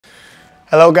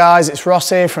Hello guys, it's Ross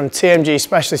here from TMG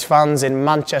Specialist Vans in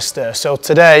Manchester. So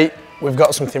today we've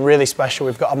got something really special.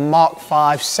 We've got a Mark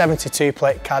 5 72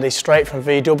 plate caddy straight from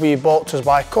VW, bought to us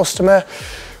by a customer.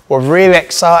 We're really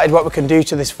excited what we can do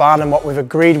to this van and what we've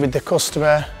agreed with the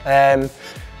customer.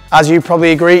 As you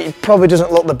probably agree, it probably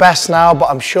doesn't look the best now, but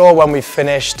I'm sure when we've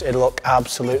finished it'll look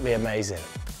absolutely amazing.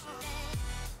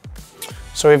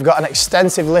 So we've got an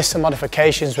extensive list of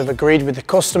modifications we've agreed with the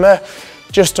customer.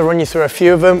 Just to run you through a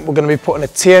few of them, we're going to be putting a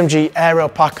TMG aero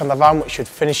pack on the van, which should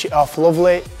finish it off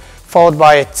lovely, followed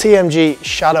by a TMG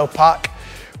shadow pack,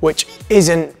 which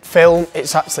isn't film,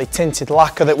 it's actually tinted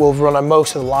lacquer that will run on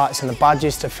most of the lights and the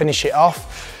badges to finish it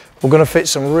off. We're going to fit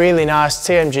some really nice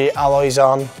TMG alloys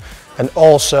on, and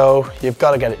also you've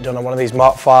got to get it done on one of these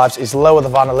Mark 5s, is lower the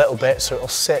van a little bit so it'll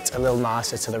sit a little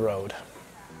nicer to the road.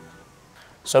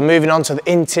 So moving on to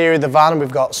the interior of the van, we've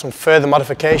got some further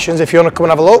modifications if you want to come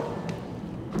and have a look.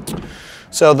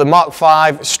 So the Mark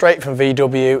 5, straight from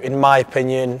VW, in my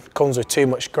opinion, comes with too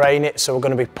much grey in it, so we're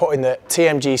going to be putting the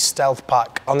TMG Stealth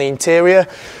Pack on the interior.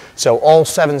 So all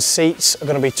 7 seats are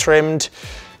going to be trimmed,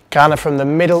 kind of from the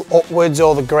middle upwards.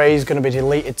 All the grey is going to be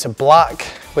deleted to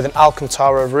black with an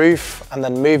Alcantara roof, and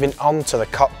then moving on to the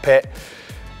cockpit,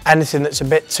 anything that's a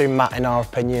bit too matte in our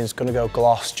opinion is going to go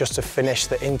gloss, just to finish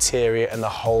the interior and the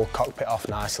whole cockpit off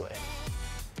nicely.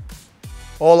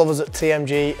 All of us at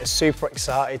TMG are super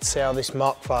excited to see how this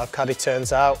Mark 5 caddy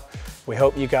turns out. We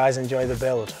hope you guys enjoy the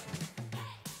build.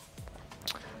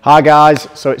 Hi guys,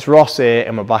 so it's Ross here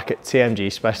and we're back at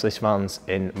TMG Specialist Vans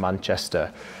in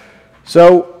Manchester.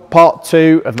 So part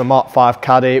 2 of the Mark 5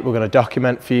 caddy, we're going to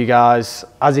document for you guys.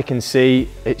 As you can see,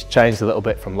 it's changed a little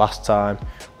bit from last time.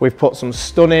 We've put some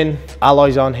stunning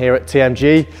alloys on here at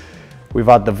TMG. We've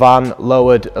had the van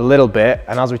lowered a little bit,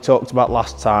 and as we talked about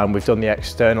last time, we've done the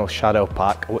external shadow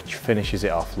pack, which finishes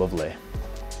it off lovely.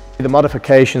 The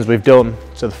modifications we've done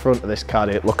to the front of this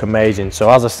caddy look amazing. So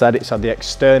as I said, it's had the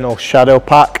external shadow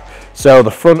pack. So the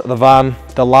front of the van,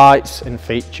 the lights and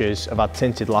features have had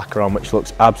tinted lacquer on, which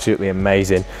looks absolutely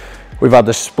amazing. We've had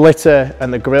the splitter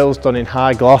and the grills done in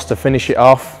high gloss to finish it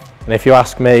off. And if you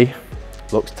ask me,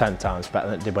 it looks 10 times better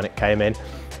than it did when it came in.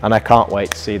 And I can't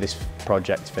wait to see this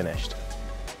project finished.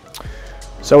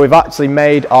 So we've actually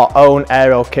made our own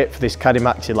aero kit for this Caddy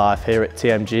Maxi Life here at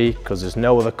TMG, because there's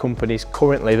no other companies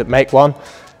currently that make one.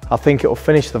 I think it will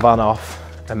finish the van off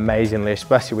amazingly,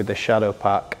 especially with the shadow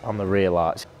pack on the rear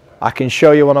lights. I can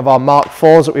show you one of our Mark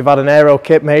 4s that we've had an aero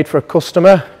kit made for a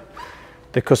customer.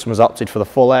 The customer's opted for the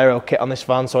full aero kit on this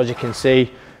van, so as you can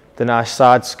see, the nice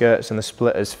side skirts and the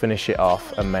splitters finish it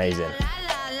off amazing.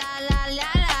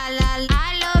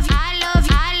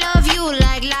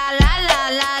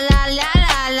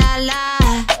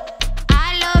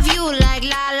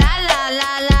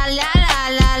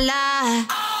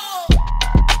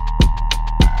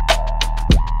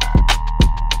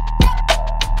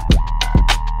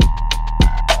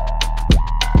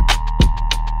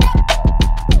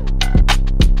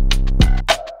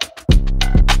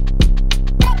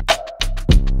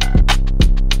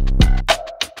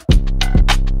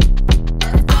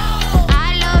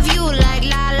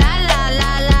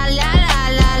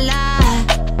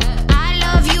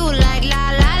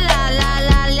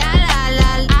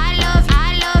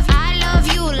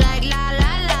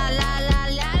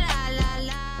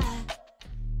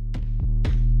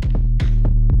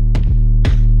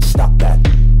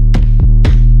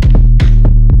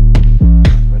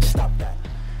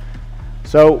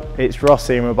 So it's Ross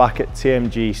here and we're back at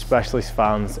TMG Specialist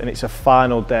Vans, and it's a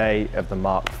final day of the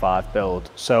Mark 5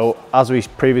 build. So as we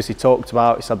previously talked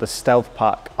about, it's had the stealth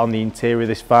pack on the interior of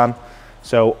this van.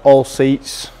 So all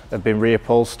seats have been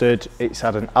reupholstered. It's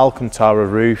had an Alcantara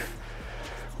roof.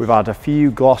 We've had a few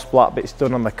gloss black bits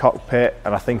done on the cockpit,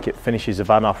 and I think it finishes the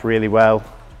van off really well.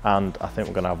 And I think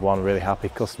we're going to have one really happy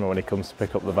customer when he comes to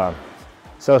pick up the van.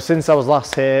 So since I was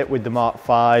last here with the Mark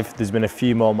 5, there's been a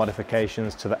few more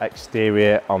modifications to the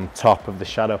exterior on top of the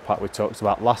shadow pack we talked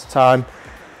about last time.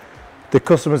 The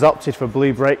customer's opted for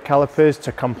blue brake calipers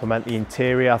to complement the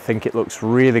interior. I think it looks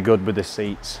really good with the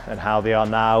seats and how they are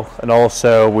now. And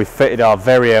also we've fitted our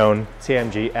very own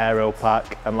TMG aero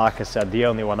pack, and like I said, the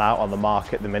only one out on the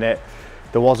market at the minute.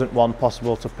 There wasn't one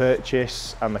possible to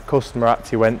purchase, and the customer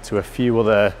actually went to a few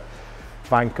other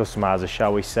van customizers,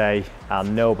 shall we say,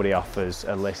 and nobody offers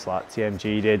a list like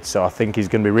TMG did. So I think he's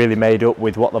going to be really made up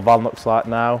with what the van looks like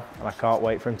now, and I can't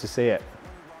wait for him to see it.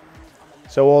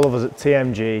 So all of us at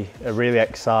TMG are really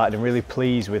excited and really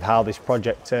pleased with how this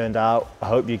project turned out. I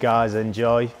hope you guys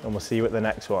enjoy, and we'll see you at the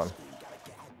next one.